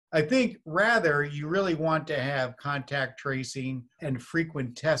I think rather you really want to have contact tracing and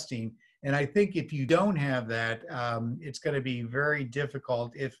frequent testing. And I think if you don't have that, it's going to be very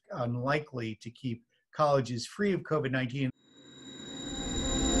difficult, if unlikely, to keep colleges free of COVID-19.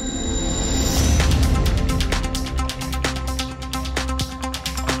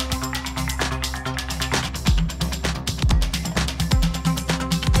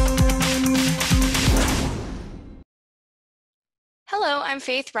 Hello, I'm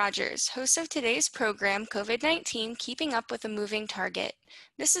Faith Rogers, host of today's program, COVID-19, Keeping Up with a Moving Target.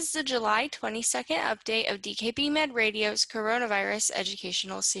 This is the July 22nd update of DKB Med Radio's Coronavirus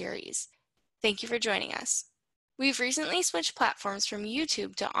Educational Series. Thank you for joining us. We've recently switched platforms from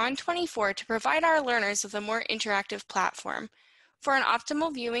YouTube to On24 to provide our learners with a more interactive platform. For an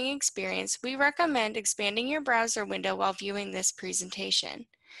optimal viewing experience, we recommend expanding your browser window while viewing this presentation.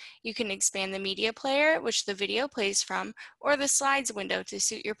 You can expand the media player, which the video plays from, or the slides window to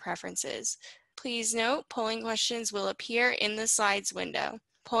suit your preferences. Please note, polling questions will appear in the slides window.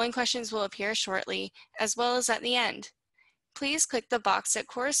 Polling questions will appear shortly, as well as at the end. Please click the box that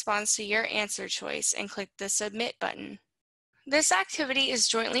corresponds to your answer choice and click the Submit button. This activity is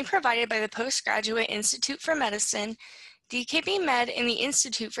jointly provided by the Postgraduate Institute for Medicine, DKB Med, and the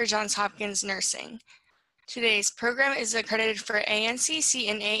Institute for Johns Hopkins Nursing. Today's program is accredited for ANCC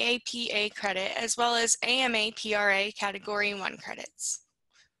and AAPA credit, as well as AMA-PRA Category 1 credits.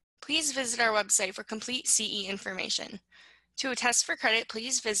 Please visit our website for complete CE information. To attest for credit,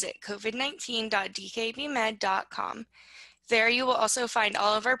 please visit covid19.dkbmed.com. There you will also find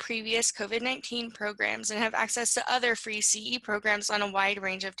all of our previous COVID-19 programs and have access to other free CE programs on a wide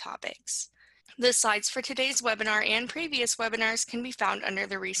range of topics. The slides for today's webinar and previous webinars can be found under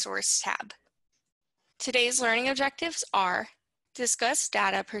the Resource tab. Today's learning objectives are: discuss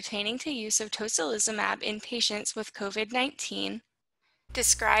data pertaining to use of tocilizumab in patients with COVID-19,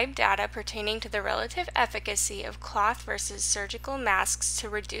 describe data pertaining to the relative efficacy of cloth versus surgical masks to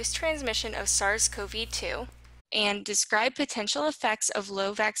reduce transmission of SARS-CoV-2, and describe potential effects of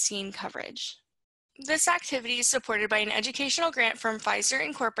low vaccine coverage. This activity is supported by an educational grant from Pfizer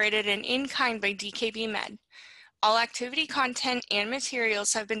Incorporated and in kind by DKB Med. All activity content and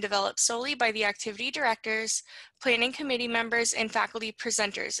materials have been developed solely by the activity directors, planning committee members, and faculty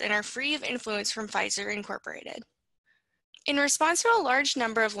presenters and are free of influence from Pfizer Incorporated. In response to a large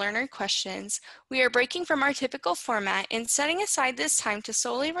number of learner questions, we are breaking from our typical format and setting aside this time to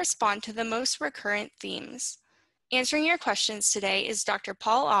solely respond to the most recurrent themes. Answering your questions today is Dr.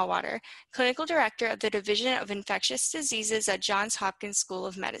 Paul Auwaerter, Clinical Director of the Division of Infectious Diseases at Johns Hopkins School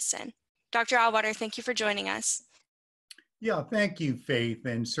of Medicine. Dr. Auwaerter, thank you for joining us. Yeah, thank you, Faith.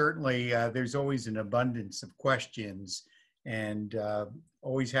 And certainly there's always an abundance of questions, and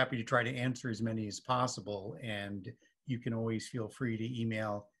always happy to try to answer as many as possible. And you can always feel free to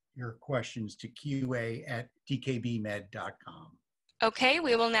email your questions to qa@dkbmed.com. Okay,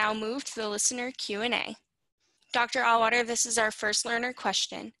 we will now move to the listener Q&A. Dr. Auwaerter, this is our first learner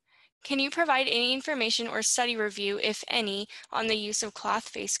question. Can you provide any information or study review, if any, on the use of cloth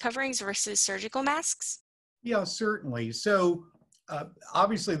face coverings versus surgical masks? Yeah, certainly. So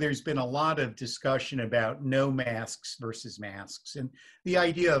obviously there's been a lot of discussion about no masks versus masks. And the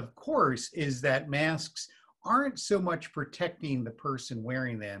idea, of course, is that masks aren't so much protecting the person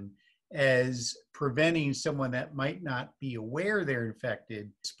wearing them as preventing someone that might not be aware they're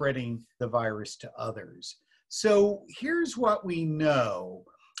infected spreading the virus to others. So here's what we know.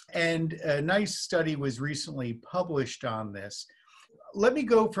 And a nice study was recently published on this. Let me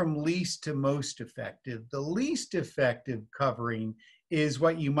go from least to most effective. The least effective covering is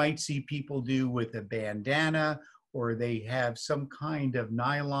what you might see people do with a bandana, or they have some kind of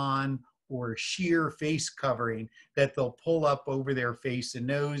nylon or sheer face covering that they'll pull up over their face and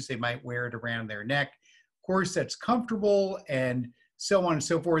nose. They might wear it around their neck. Of course, that's comfortable and so on and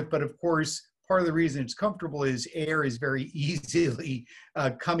so forth. But of course, part of the reason it's comfortable is air is very easily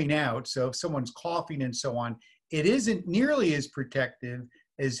coming out. So if someone's coughing and so on, it isn't nearly as protective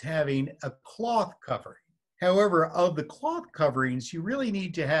as having a cloth covering. However, of the cloth coverings, you really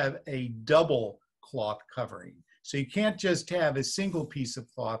need to have a double cloth covering. So you can't just have a single piece of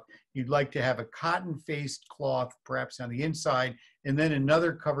cloth. You'd like to have a cotton-faced cloth, perhaps on the inside, and then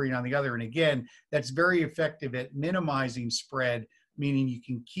another covering on the other. And again, that's very effective at minimizing spread, meaning you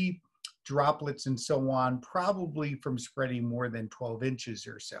can keep droplets and so on probably from spreading more than 12 inches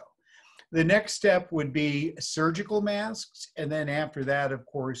or so. The next step would be surgical masks. And then after that, of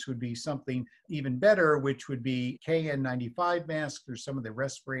course, would be something even better, which would be KN95 masks or some of the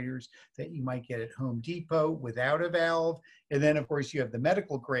respirators that you might get at Home Depot without a valve. And then, of course, you have the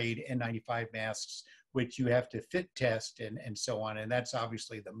medical grade N95 masks, which you have to fit test and so on. And that's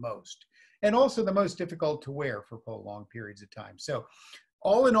obviously the most. And also the most difficult to wear for prolonged periods of time. So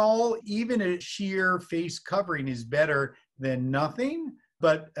all in all, even a sheer face covering is better than nothing.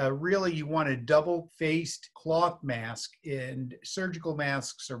 But really, you want a double-faced cloth mask, and surgical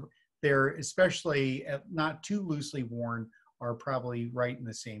masks are they're especially not too loosely worn are probably right in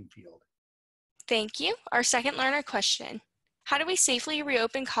the same field. Thank you. Our second learner question. How do we safely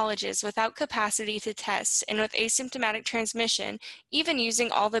reopen colleges without capacity to test and with asymptomatic transmission, even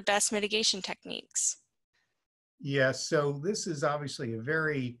using all the best mitigation techniques? Yes, so this is obviously a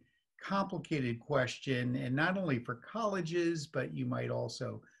very complicated question, and not only for colleges, but you might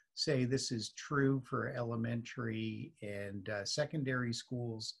also say this is true for elementary and secondary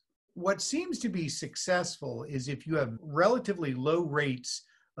schools. What seems to be successful is if you have relatively low rates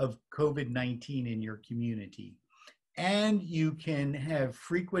of COVID-19 in your community, and you can have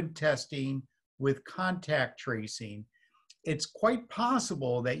frequent testing with contact tracing, it's quite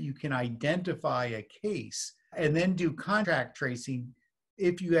possible that you can identify a case and then do contact tracing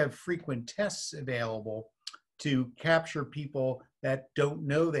if you have frequent tests available to capture people that don't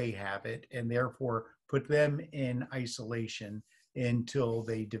know they have it and therefore put them in isolation until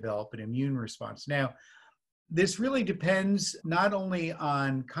they develop an immune response. Now, this really depends not only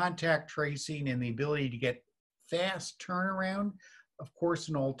on contact tracing and the ability to get fast turnaround. Of course,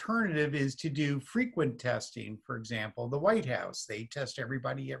 an alternative is to do frequent testing. For example, the White House, they test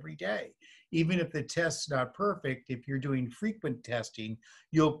everybody every day. Even if the test's not perfect, if you're doing frequent testing,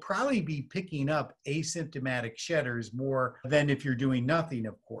 you'll probably be picking up asymptomatic shedders more than if you're doing nothing,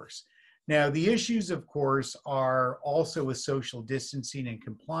 of course. Now, the issues, of course, are also with social distancing and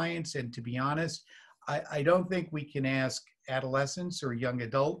compliance. And to be honest, I don't think we can ask adolescents or young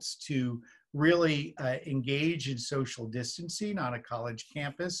adults to really engage in social distancing on a college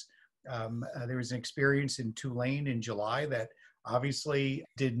campus. There was an experience in Tulane in July that obviously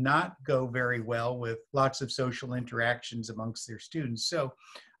did not go very well with lots of social interactions amongst their students. So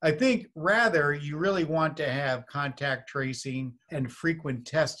I think rather you really want to have contact tracing and frequent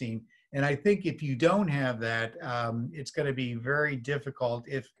testing. And I think if you don't have that, it's going to be very difficult,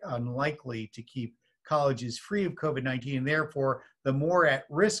 if unlikely, to keep colleges free of COVID-19, and therefore the more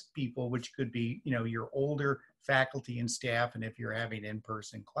at-risk people, which could be, your older faculty and staff, and if you're having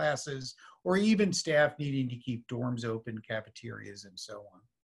in-person classes, or even staff needing to keep dorms open, cafeterias, and so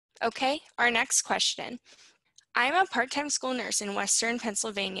on. Okay, our next question. I'm a part-time school nurse in Western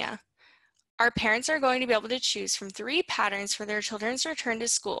Pennsylvania. Our parents are going to be able to choose from 3 patterns for their children's return to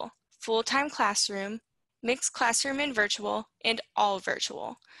school: full-time classroom, mixed classroom and virtual, and all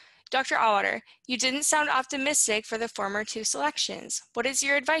virtual. Dr. Auwaerter, you didn't sound optimistic for the former 2 selections. What is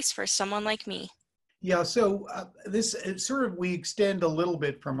your advice for someone like me? Yeah, so this we extend a little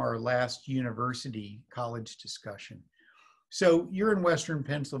bit from our last university college discussion. So you're in Western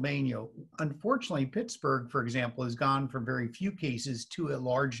Pennsylvania. Unfortunately, Pittsburgh, for example, has gone from very few cases to a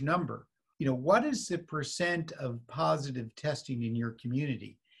large number. What is the percent of positive testing in your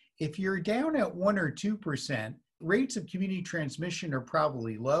community? If you're down at 1 or 2%, rates of community transmission are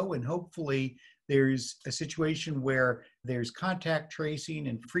probably low, and hopefully there's a situation where there's contact tracing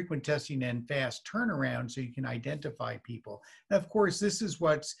and frequent testing and fast turnaround so you can identify people. And of course, this is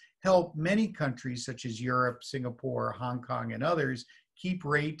what's helped many countries such as Europe, Singapore, Hong Kong, and others keep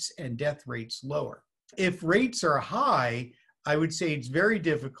rates and death rates lower. If rates are high, I would say it's very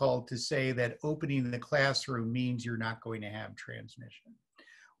difficult to say that opening the classroom means you're not going to have transmission.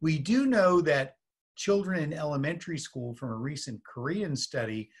 We do know that children in elementary school, from a recent Korean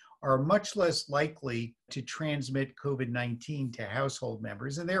study, are much less likely to transmit COVID-19 to household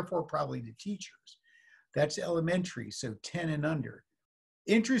members and therefore probably to teachers. That's elementary, so 10 and under.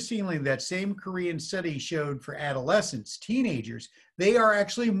 Interestingly, that same Korean study showed for adolescents, teenagers, they are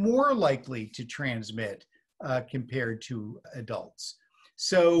actually more likely to transmit compared to adults.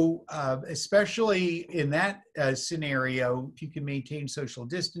 So especially in that scenario, if you can maintain social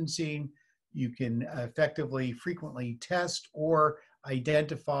distancing, you can effectively frequently test or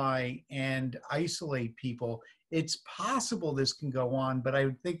identify and isolate people. It's possible this can go on, but I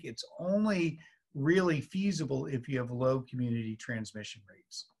would think it's only really feasible if you have low community transmission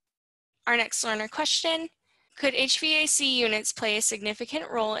rates. Our next learner question. Could HVAC units play a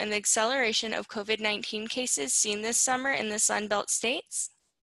significant role in the acceleration of COVID-19 cases seen this summer in the Sun Belt states?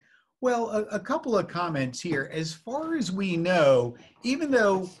 Well, a couple of comments here. As far as we know, even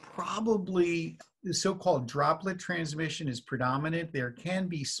though probably the so-called droplet transmission is predominant, there can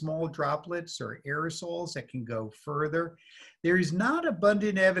be small droplets or aerosols that can go further. There is not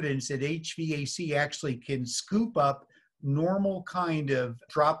abundant evidence that HVAC actually can scoop up normal kind of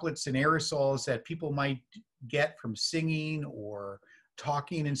droplets and aerosols that people might get from singing or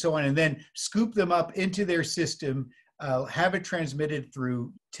talking and so on, and then scoop them up into their system, have it transmitted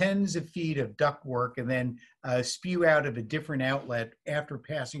through tens of feet of ductwork, and then spew out of a different outlet after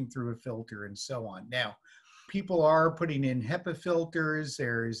passing through a filter and so on. Now, people are putting in HEPA filters.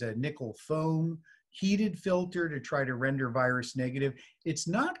 There's a nickel foam heated filter to try to render virus negative. It's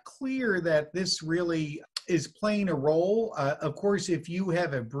not clear that this really is playing a role. Of course, if you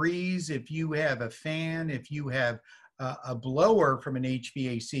have a breeze, if you have a fan, if you have a blower from an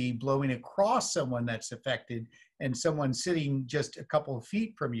HVAC blowing across someone that's affected and someone sitting just a couple of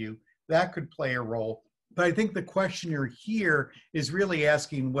feet from you, that could play a role. But I think the questioner here is really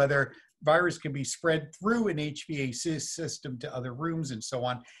asking whether virus can be spread through an HVAC system to other rooms and so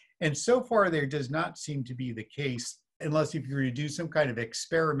on. And so far, there does not seem to be the case, unless if you're going to do some kind of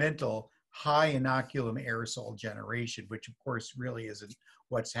experimental high inoculum aerosol generation, which of course really isn't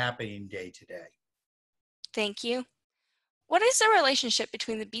what's happening day to day. Thank you. What is the relationship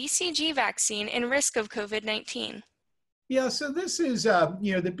between the BCG vaccine and risk of COVID-19? Yeah, so this is,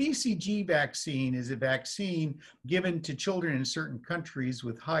 the BCG vaccine is a vaccine given to children in certain countries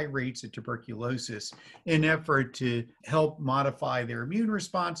with high rates of tuberculosis in an effort to help modify their immune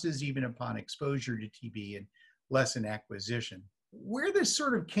responses even upon exposure to TB and lessen acquisition. Where this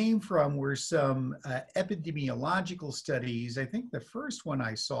sort of came from were some epidemiological studies. I think the first one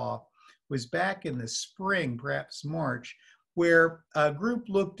I saw was back in the spring, perhaps March, where a group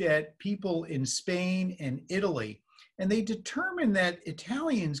looked at people in Spain and Italy. And they determined that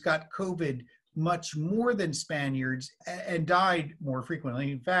Italians got COVID much more than Spaniards and died more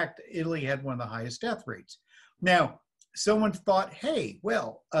frequently. In fact, Italy had one of the highest death rates. Now, someone thought, hey,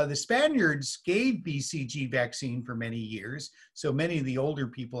 well, the Spaniards gave BCG vaccine for many years. So many of the older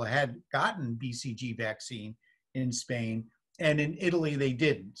people had gotten BCG vaccine in Spain, and in Italy they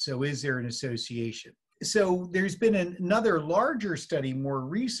didn't. So is there an association? So there's been another larger study more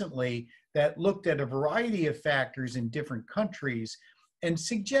recently that looked at a variety of factors in different countries and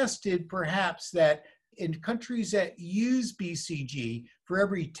suggested perhaps that in countries that use BCG, for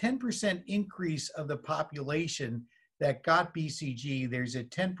every 10% increase of the population that got BCG, there's a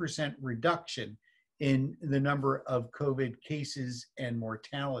 10% reduction in the number of COVID cases and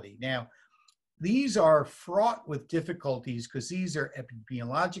mortality. Now, these are fraught with difficulties because these are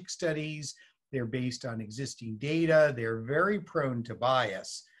epidemiologic studies. They're based on existing data. They're very prone to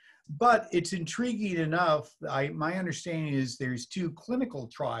bias. But it's intriguing enough. My understanding is there's 2 clinical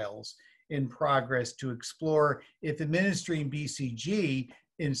trials in progress to explore if administering BCG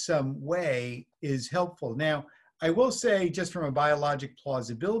in some way is helpful. Now, I will say just from a biologic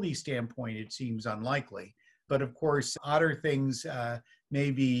plausibility standpoint, it seems unlikely. But of course, odder things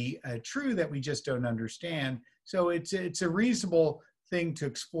may be true that we just don't understand. So it's a reasonable thing to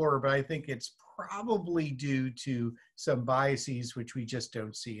explore, but I think it's probably due to some biases which we just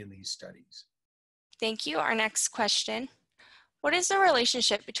don't see in these studies. Thank you. Our next question. What is the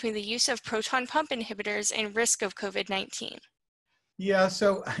relationship between the use of proton pump inhibitors and risk of COVID-19? Yeah,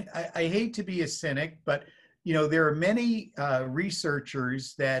 so I hate to be a cynic, but there are many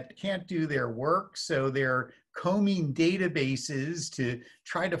researchers that can't do their work, so they're combing databases to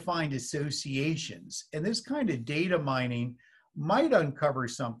try to find associations. And this kind of data mining might uncover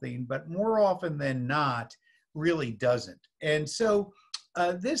something, but more often than not, really doesn't. And so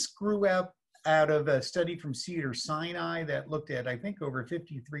this grew out of a study from Cedars-Sinai that looked at, I think, over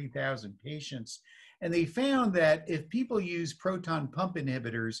 53,000 patients. And they found that if people use proton pump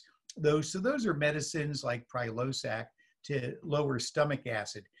inhibitors, those are medicines like Prilosec to lower stomach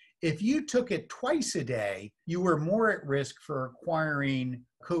acid. If you took it twice a day, you were more at risk for acquiring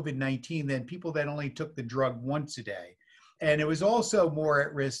COVID-19 than people that only took the drug once a day. And it was also more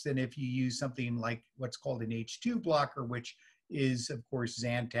at risk than if you use something like what's called an H2 blocker, which is, of course,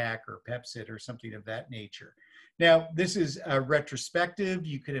 Zantac or Pepcid or something of that nature. Now, this is retrospective.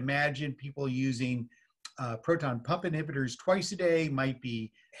 You could imagine people using proton pump inhibitors twice a day might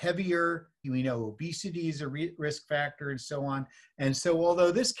be heavier. We know obesity is a risk factor and so on. And so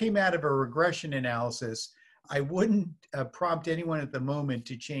although this came out of a regression analysis, I wouldn't prompt anyone at the moment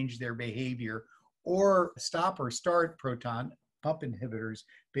to change their behavior or stop or start proton pump inhibitors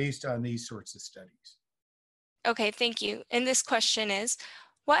based on these sorts of studies. Okay, thank you. And this question is,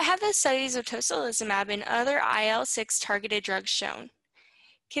 what have the studies of tocilizumab and other IL-6 targeted drugs shown?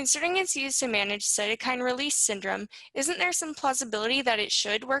 Considering its use to manage cytokine release syndrome, isn't there some plausibility that it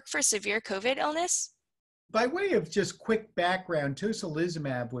should work for severe COVID illness? By way of just quick background,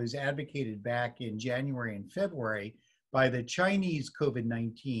 tocilizumab was advocated back in January and February by the Chinese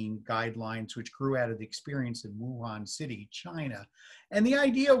COVID-19 guidelines, which grew out of the experience in Wuhan City, China. And the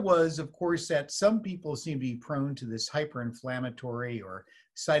idea was, of course, that some people seem to be prone to this hyperinflammatory or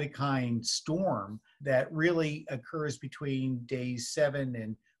cytokine storm that really occurs between days 7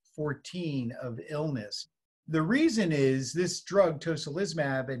 and 14 of illness. The reason is this drug,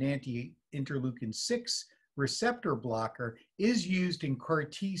 tocilizumab, an anti-interleukin 6 receptor blocker, is used in CAR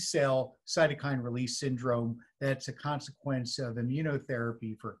T cell cytokine release syndrome that's a consequence of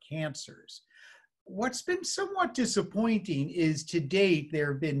immunotherapy for cancers. What's been somewhat disappointing is to date,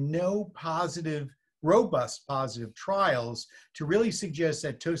 there have been no robust positive trials to really suggest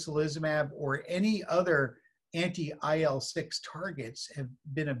that tocilizumab or any other anti-IL-6 targets have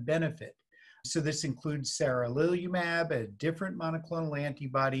been of benefit. So this includes sarilumab, a different monoclonal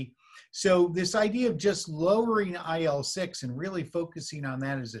antibody. So this idea of just lowering IL-6 and really focusing on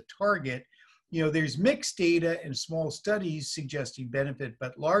that as a target, there's mixed data and small studies suggesting benefit,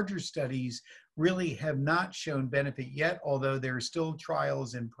 but larger studies really have not shown benefit yet, although there are still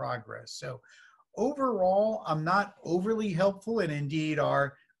trials in progress. So overall, I'm not overly helpful, and indeed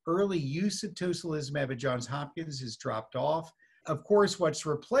our early use of tocilizumab at Johns Hopkins has dropped off. Of course, what's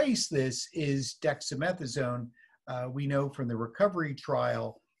replaced this is dexamethasone. We know from the recovery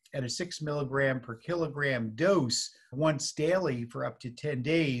trial at a 6 milligram per kilogram dose once daily for up to 10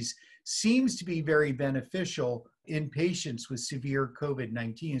 days seems to be very beneficial in patients with severe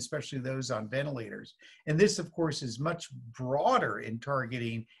COVID-19, especially those on ventilators. And this, of course, is much broader in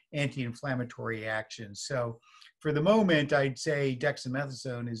targeting anti-inflammatory action. So for the moment, I'd say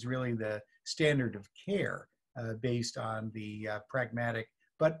dexamethasone is really the standard of care based on the pragmatic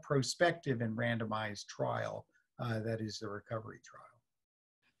but prospective and randomized trial that is the recovery trial.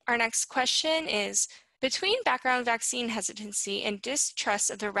 Our next question is, between background vaccine hesitancy and distrust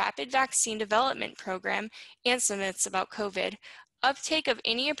of the rapid vaccine development program and some myths about COVID, uptake of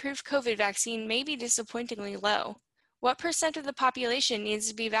any approved COVID vaccine may be disappointingly low. What % of the population needs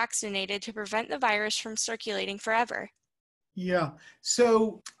to be vaccinated to prevent the virus from circulating forever? Yeah,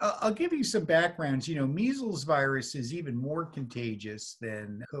 so I'll give you some backgrounds. Measles virus is even more contagious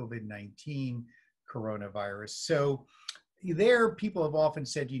than COVID-19 coronavirus. So there, people have often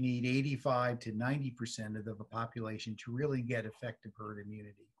said you need 85 to 90% of the population to really get effective herd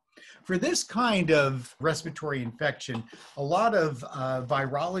immunity. For this kind of respiratory infection, a lot of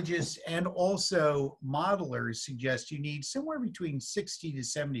virologists and also modelers suggest you need somewhere between 60 to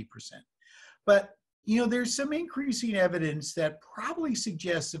 70%. But there's some increasing evidence that probably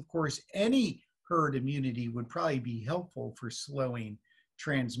suggests, of course, any herd immunity would probably be helpful for slowing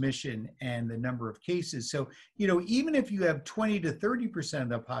transmission and the number of cases. So, even if you have 20 to 30% of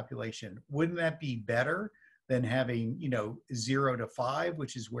the population, wouldn't that be better than having, 0 to 5,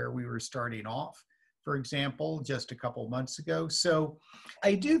 which is where we were starting off, for example, just a couple months ago? So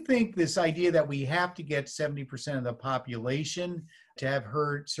I do think this idea that we have to get 70% of the population to have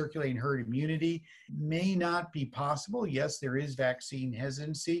circulating herd immunity may not be possible. Yes, there is vaccine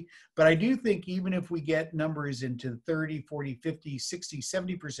hesitancy, but I do think even if we get numbers into 30, 40, 50, 60,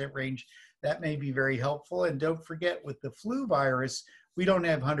 70% range, that may be very helpful. And don't forget, with the flu virus, we don't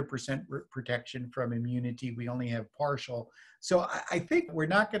have 100% protection from immunity. We only have partial. So I think we're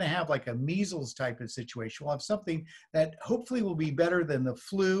not going to have like a measles type of situation. We'll have something that hopefully will be better than the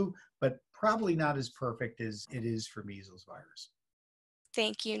flu, but probably not as perfect as it is for measles virus.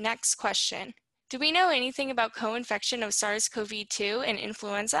 Thank you. Next question. Do we know anything about co-infection of SARS-CoV-2 and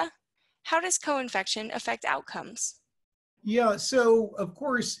influenza? How does co-infection affect outcomes? Yeah, so of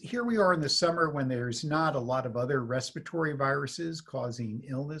course, here we are in the summer when there's not a lot of other respiratory viruses causing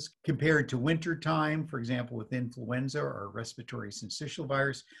illness compared to wintertime, for example, with influenza or respiratory syncytial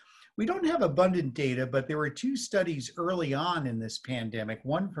virus. We don't have abundant data, but there were 2 studies early on in this pandemic,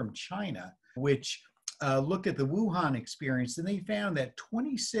 one from China, which looked at the Wuhan experience, and they found that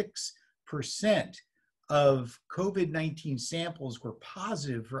 26% of COVID-19 samples were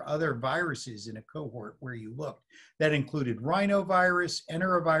positive for other viruses in a cohort where you looked. That included rhinovirus,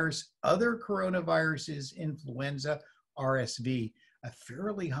 enterovirus, other coronaviruses, influenza, RSV, a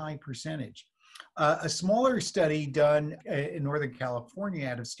fairly high percentage. A smaller study done in Northern California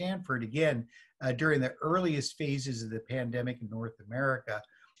out of Stanford, again, during the earliest phases of the pandemic in North America,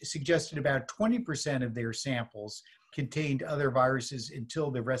 suggested about 20% of their samples contained other viruses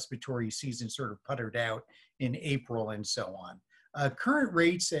until the respiratory season sort of puttered out in April and so on. Current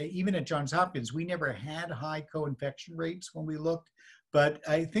rates, even at Johns Hopkins, we never had high co-infection rates when we looked, but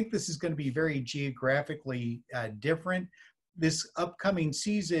I think this is going to be very geographically different. This upcoming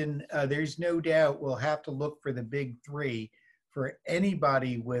season, there's no doubt we'll have to look for the big 3 for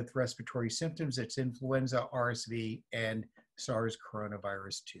anybody with respiratory symptoms. It's influenza, RSV, and SARS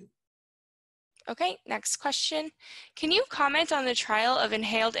coronavirus 2. Okay, next question. Can you comment on the trial of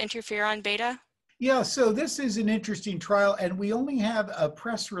inhaled interferon beta? Yeah, so this is an interesting trial, and we only have a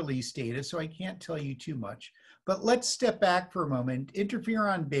press release data, so I can't tell you too much. But let's step back for a moment.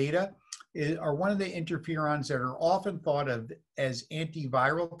 Interferon beta are one of the interferons that are often thought of as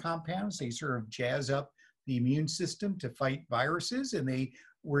antiviral compounds. They sort of jazz up the immune system to fight viruses, and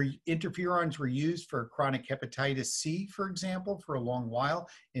interferons were used for chronic hepatitis C, for example, for a long while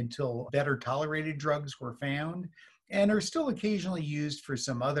until better tolerated drugs were found, and are still occasionally used for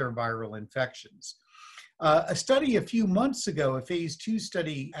some other viral infections. A study a few months ago, a phase 2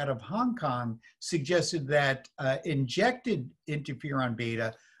 study out of Hong Kong, suggested that injected interferon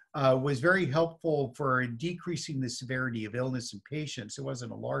beta was very helpful for decreasing the severity of illness in patients. It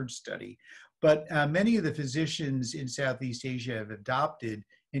wasn't a large study, but many of the physicians in Southeast Asia have adopted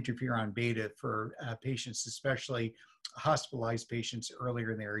interferon beta for patients, especially hospitalized patients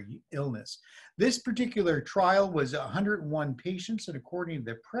earlier in their illness. This particular trial was 101 patients, and according to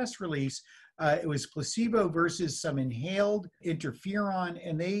the press release, it was placebo versus some inhaled interferon,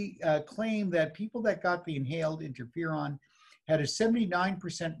 and they claimed that people that got the inhaled interferon had a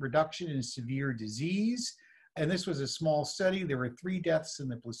 79% reduction in severe disease. And this was a small study. There were 3 deaths in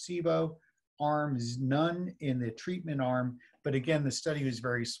the placebo arms, none in the treatment arm. But again, the study was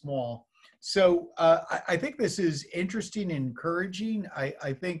very small. So I think this is interesting and encouraging.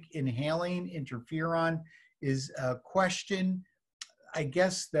 I think inhaling interferon is a question. I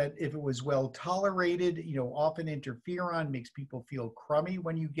guess that if it was well tolerated, often interferon makes people feel crummy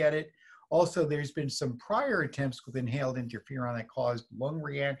when you get it. Also, there's been some prior attempts with inhaled interferon that caused lung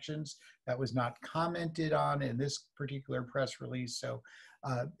reactions. That was not commented on in this particular press release. So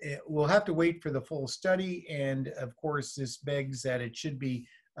we'll have to wait for the full study. And of course, this begs that it should be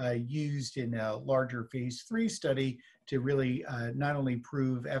used in a larger phase 3 study to really not only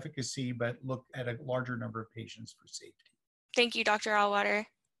prove efficacy, but look at a larger number of patients for safety. Thank you, Dr. Auwaerter.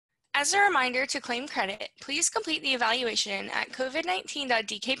 As a reminder, to claim credit, please complete the evaluation at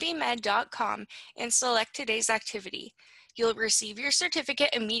covid19.dkbmed.com and select today's activity. You'll receive your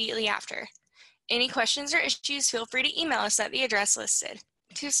certificate immediately after. Any questions or issues, feel free to email us at the address listed.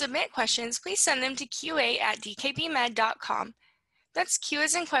 To submit questions, please send them to qa@dkbmed.com. That's Q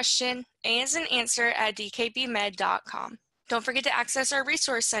as in question, A as in answer at dkbmed.com. Don't forget to access our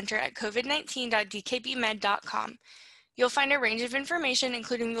resource center at covid19.dkbmed.com. You'll find a range of information,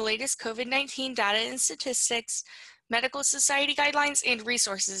 including the latest COVID-19 data and statistics, medical society guidelines, and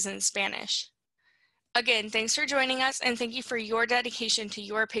resources in Spanish. Again, thanks for joining us, and thank you for your dedication to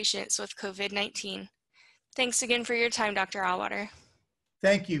your patients with COVID-19. Thanks again for your time, Dr. Auwaerter.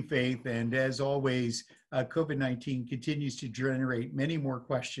 Thank you, Faith. And as always, COVID-19 continues to generate many more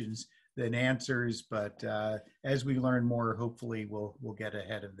questions than answers, but as we learn more, hopefully we'll get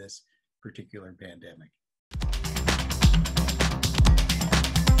ahead of this particular pandemic.